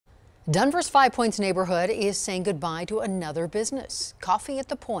Denver's Five Points neighborhood is saying goodbye to another business. Coffee at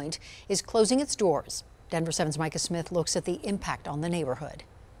the Point is closing its doors. Denver 7's Micah Smith looks at the impact on the neighborhood.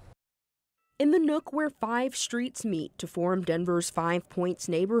 In the nook where 5 streets meet to form Denver's Five Points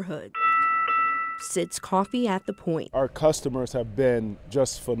neighborhood sits Coffee at the Point. Our customers have been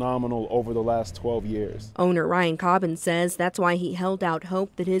just phenomenal over the last 12 years. Owner Ryan Cobbin says that's why he held out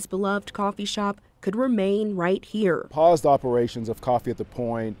hope that his beloved coffee shop could remain right here. Paused operations of Coffee at the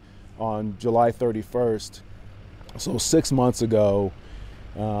Point on July 31st, so 6 months ago,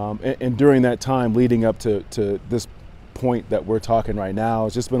 and during that time leading up to this point that we're talking right now,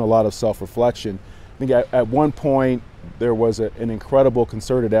 it's just been a lot of self-reflection. I think at one point there was an incredible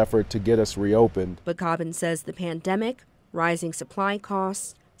concerted effort to get us reopened. But Cobbin says the pandemic, rising supply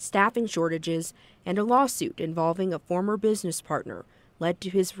costs, staffing shortages, and a lawsuit involving a former business partner led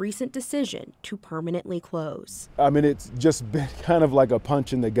to his recent decision to permanently close. I mean, it's just been kind of like a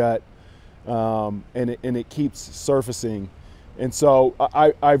punch in the gut, and it keeps surfacing. And so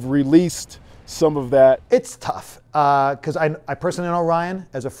I've released some of that. It's tough because I personally know Ryan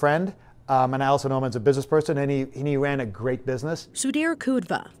as a friend, and I also know him as a business person, and he ran a great business. Sudhir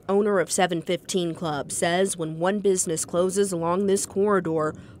Kudva, owner of 715 Club, says when one business closes along this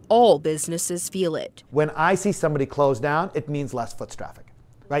corridor, all businesses feel it. When I see somebody close down, it means less foot traffic,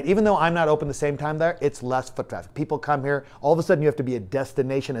 right? Even though I'm not open the same time there, it's less foot traffic. People come here, all of a sudden you have to be a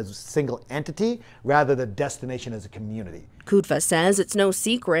destination as a single entity rather than a destination as a community. Kudva says it's no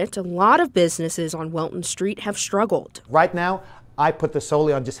secret a lot of businesses on Welton Street have struggled. Right now, I put this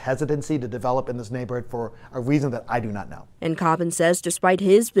solely on just hesitancy to develop in this neighborhood for a reason that I do not know. And Cobbin says despite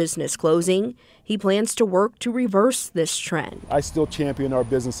his business closing, he plans to work to reverse this trend. I still champion our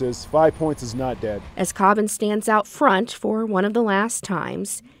businesses. 5 Points is not dead. As Cobbin stands out front for one of the last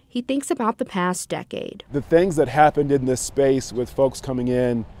times, he thinks about the past decade. The things that happened in this space with folks coming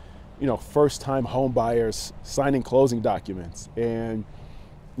in, you know, first-time home buyers signing closing documents, and,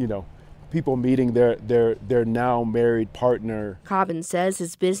 you know, people meeting their now married partner. Cobbin says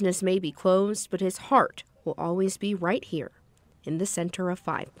his business may be closed, but his heart will always be right here in the center of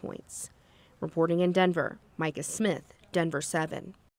 5 Points. Reporting in Denver, Micah Smith, Denver 7.